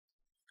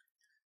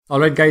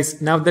Alright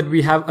guys, now that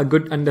we have a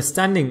good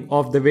understanding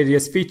of the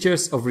various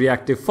features of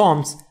reactive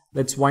forms,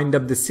 let's wind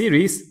up this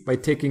series by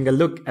taking a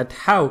look at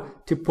how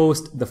to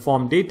post the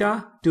form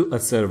data to a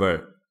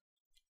server.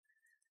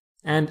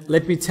 And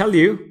let me tell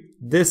you,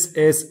 this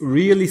is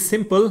really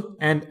simple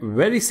and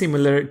very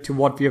similar to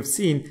what we have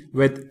seen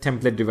with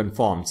template-driven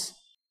forms.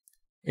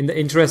 In the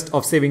interest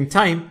of saving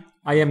time,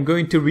 I am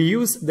going to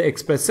reuse the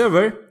Express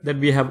server that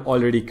we have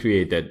already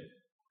created.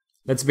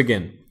 Let's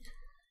begin.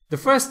 The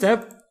first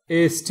step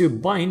is to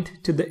bind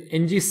to the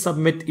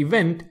NGSubmit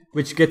event,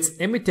 which gets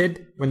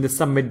emitted when the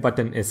submit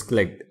button is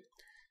clicked.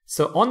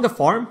 So on the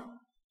form,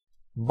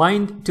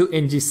 bind to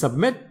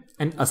NGSubmit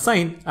and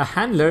assign a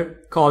handler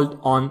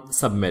called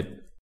onSubmit.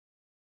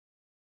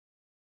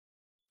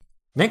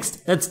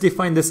 Next, let's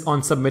define this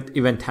onSubmit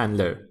event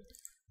handler.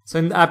 So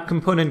in the app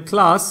component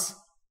class,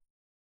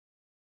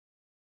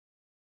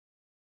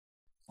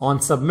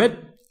 onSubmit,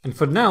 and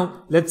for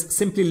now, let's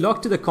simply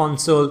log to the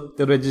console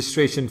the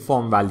registration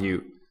form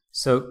value.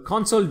 So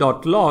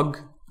console.log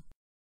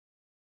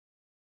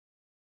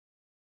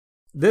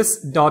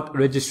this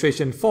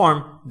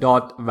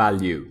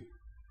 .registrationForm.value.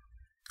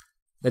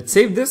 Let's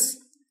save this,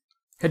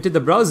 head to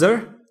the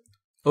browser,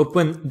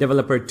 open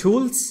Developer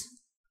Tools,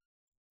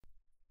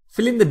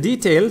 fill in the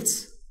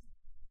details,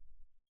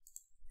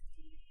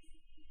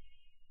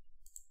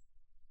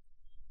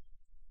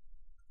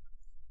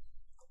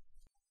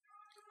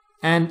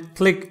 and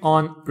click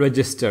on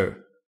Register.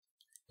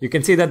 You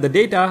can see that the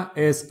data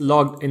is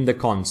logged in the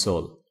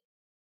console.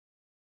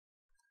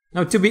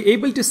 Now, to be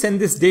able to send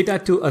this data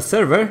to a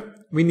server,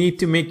 we need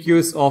to make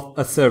use of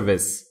a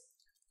service.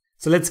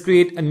 So let's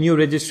create a new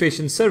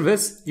registration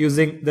service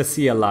using the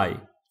CLI.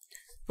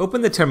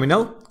 Open the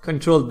terminal,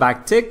 Control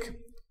backtick,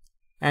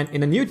 and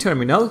in a new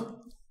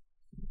terminal,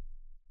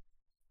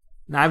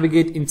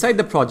 navigate inside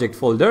the project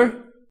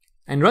folder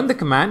and run the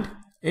command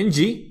ng,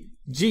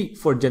 G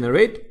for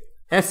generate,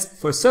 S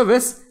for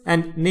service,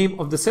 and name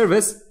of the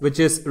service, which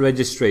is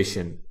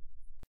registration.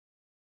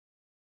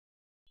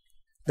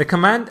 The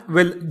command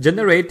will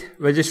generate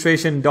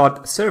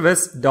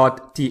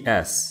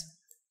registration.service.ts.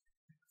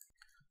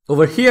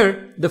 Over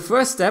here, the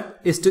first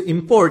step is to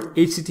import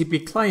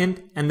HTTP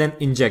client and then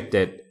inject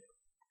it.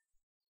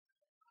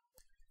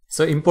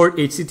 So import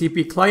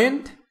HTTP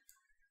client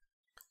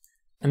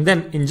and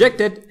then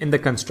inject it in the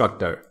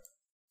constructor.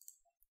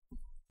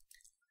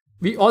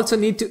 We also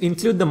need to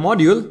include the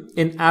module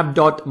in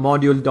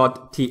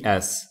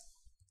app.module.ts.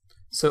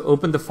 So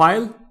open the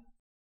file,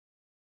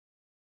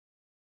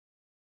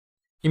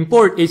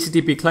 import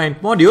HTTP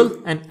client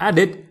module and add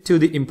it to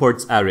the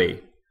imports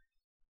array.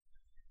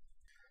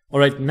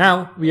 Alright,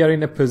 now we are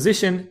in a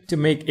position to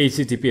make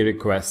HTTP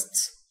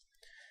requests.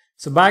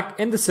 So back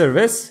in the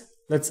service,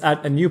 let's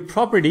add a new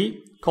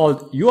property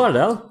called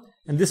URL,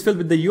 and this will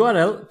be the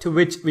URL to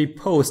which we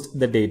post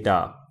the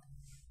data.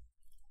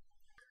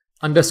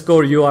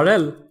 Underscore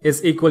URL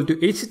is equal to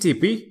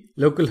HTTP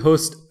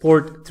localhost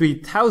port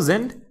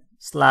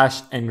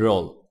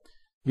 3000/enroll.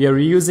 We are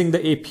reusing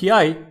the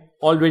API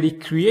already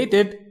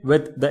created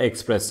with the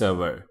Express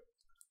server.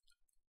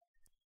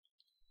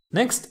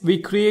 Next, we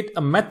create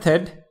a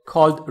method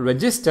called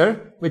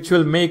register, which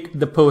will make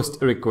the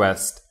post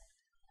request.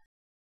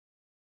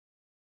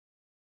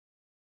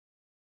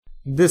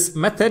 This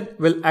method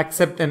will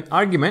accept an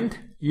argument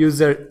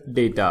user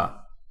data.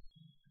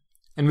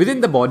 And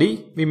within the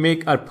body, we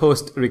make our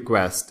post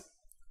request.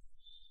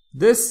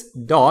 This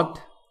dot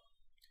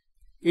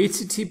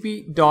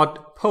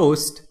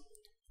http.post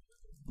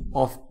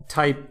of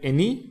type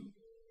any,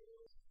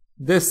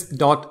 this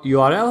dot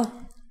URL,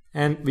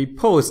 and we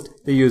post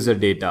the user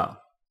data.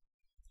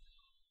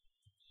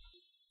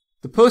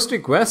 The post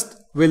request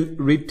will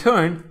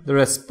return the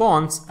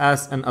response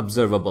as an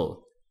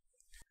observable.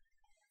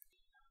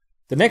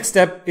 The next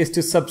step is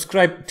to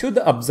subscribe to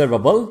the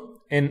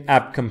observable in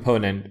app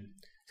component.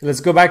 So let's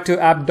go back to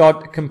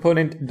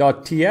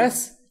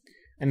app.component.ts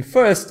and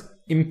first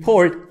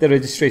import the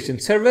registration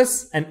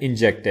service and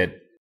inject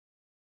it.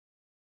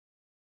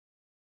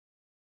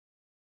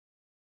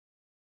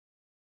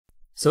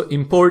 So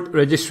import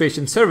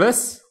registration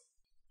service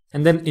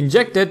and then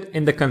inject it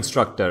in the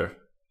constructor.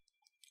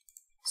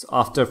 So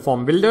after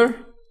form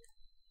builder,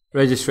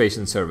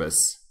 registration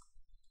service.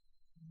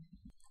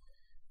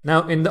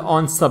 Now in the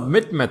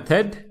onSubmit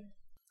method,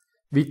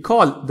 we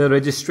call the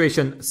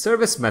registration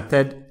service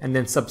method and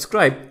then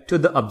subscribe to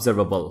the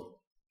observable.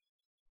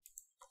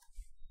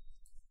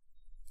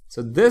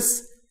 So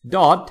this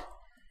dot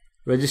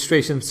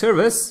registration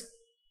service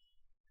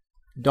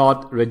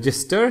dot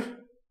register,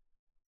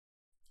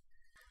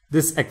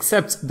 this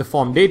accepts the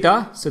form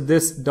data, so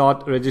this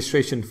dot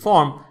registration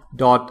form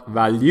dot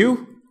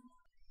value,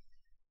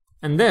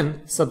 and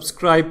then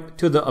subscribe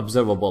to the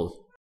observable.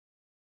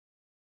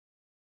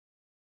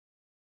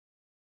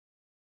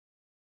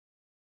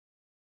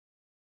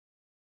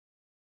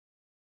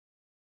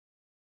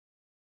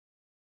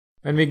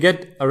 When we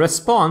get a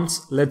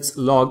response, let's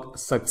log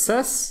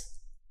success.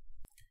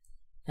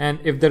 And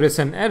if there is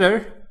an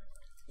error,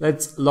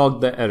 let's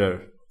log the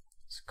error.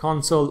 So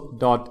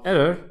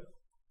console.error.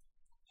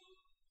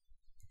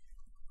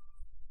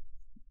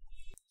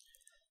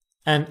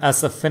 And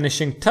as a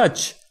finishing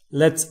touch,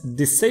 let's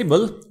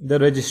disable the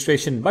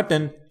registration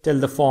button till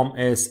the form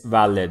is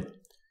valid.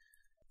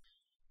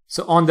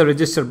 So on the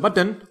register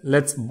button,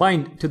 let's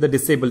bind to the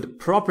disabled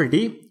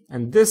property,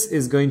 and this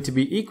is going to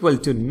be equal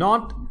to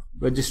not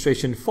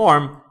registration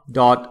form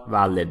dot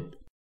valid.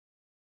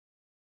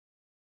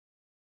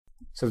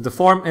 So if the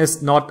form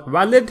is not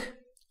valid,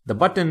 the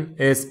button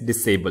is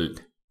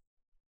disabled.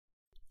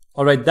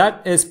 Alright,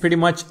 that is pretty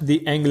much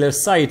the Angular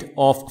side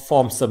of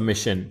form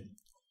submission.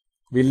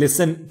 We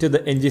listen to the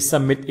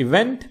NGSubmit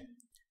event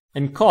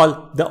and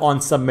call the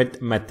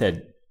onSubmit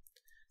method.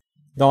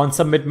 The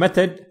onSubmit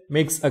method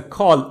makes a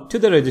call to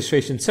the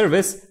registration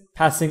service,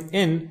 passing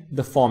in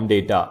the form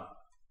data.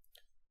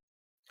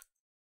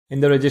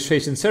 In the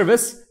registration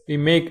service, we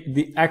make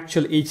the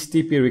actual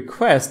HTTP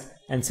request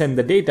and send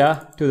the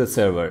data to the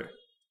server.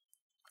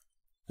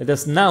 Let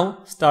us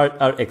now start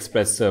our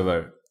Express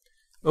server.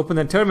 Open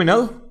the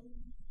terminal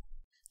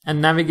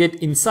and navigate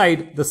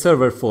inside the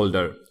server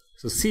folder.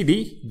 So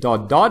cd ...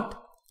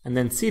 and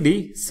then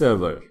cd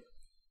server.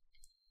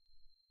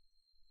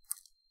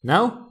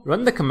 Now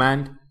run the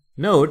command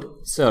node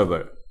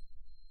server.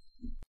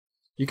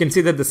 You can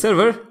see that the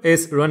server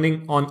is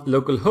running on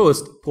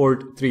localhost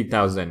port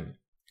 3000.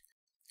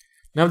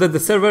 Now that the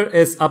server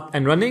is up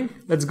and running,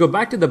 let's go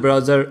back to the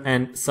browser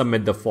and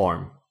submit the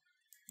form.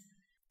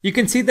 You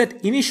can see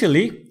that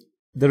initially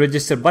the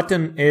register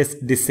button is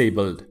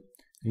disabled.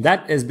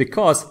 That is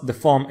because the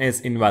form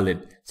is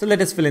invalid. So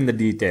let us fill in the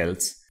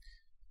details.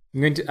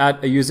 I'm going to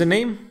add a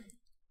username,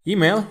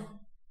 email.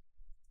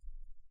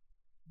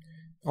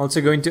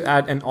 Also going to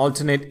add an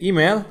alternate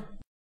email.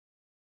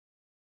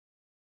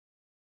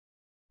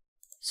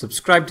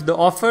 Subscribe to the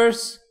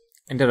offers,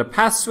 enter a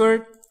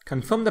password,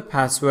 confirm the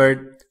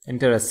password,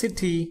 enter a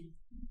city,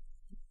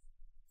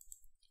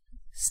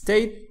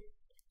 state,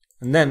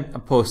 and then a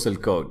postal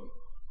code.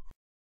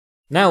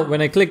 Now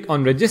when I click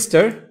on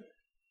register,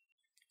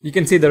 you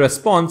can see the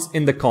response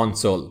in the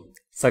console.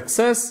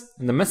 Success,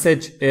 and the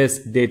message is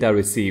data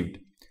received.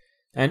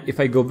 And if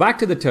I go back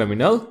to the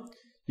terminal,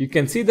 you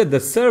can see that the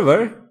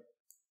server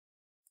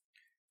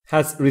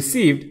has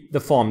received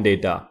the form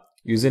data.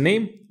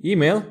 Username,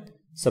 email,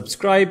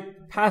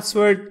 subscribe,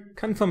 password,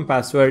 confirm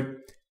password,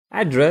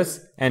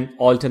 address, and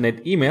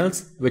alternate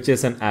emails, which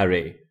is an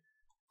array.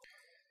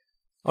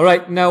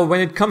 Alright, now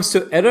when it comes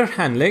to error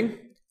handling,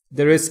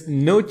 there is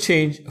no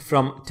change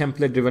from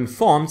template-driven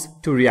forms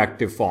to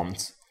reactive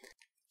forms.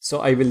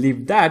 So I will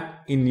leave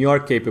that in your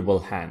capable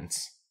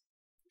hands.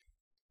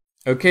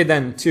 Okay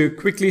then, to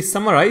quickly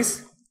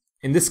summarize,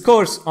 in this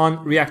course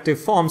on reactive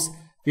forms,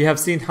 we have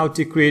seen how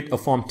to create a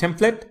form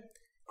template,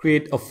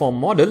 create a form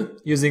model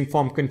using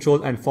form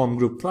control and form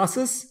group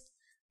classes,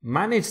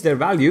 manage their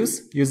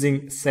values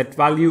using set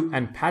value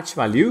and patch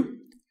value,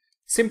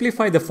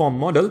 simplify the form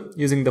model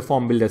using the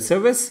form builder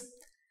service,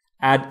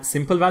 add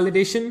simple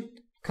validation,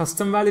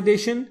 custom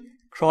validation,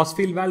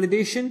 cross-field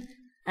validation,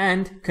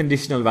 and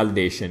conditional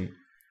validation.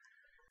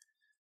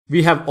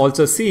 We have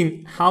also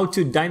seen how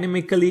to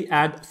dynamically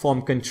add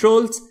form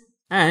controls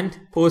and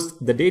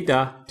post the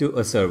data to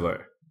a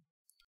server.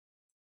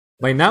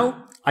 By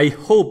now, I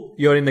hope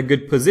you're in a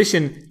good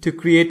position to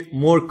create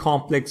more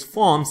complex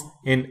forms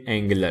in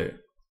Angular.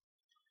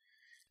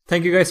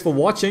 Thank you guys for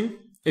watching.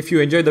 If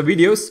you enjoyed the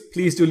videos,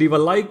 please do leave a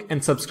like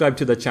and subscribe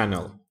to the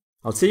channel.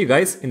 I'll see you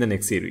guys in the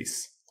next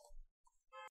series.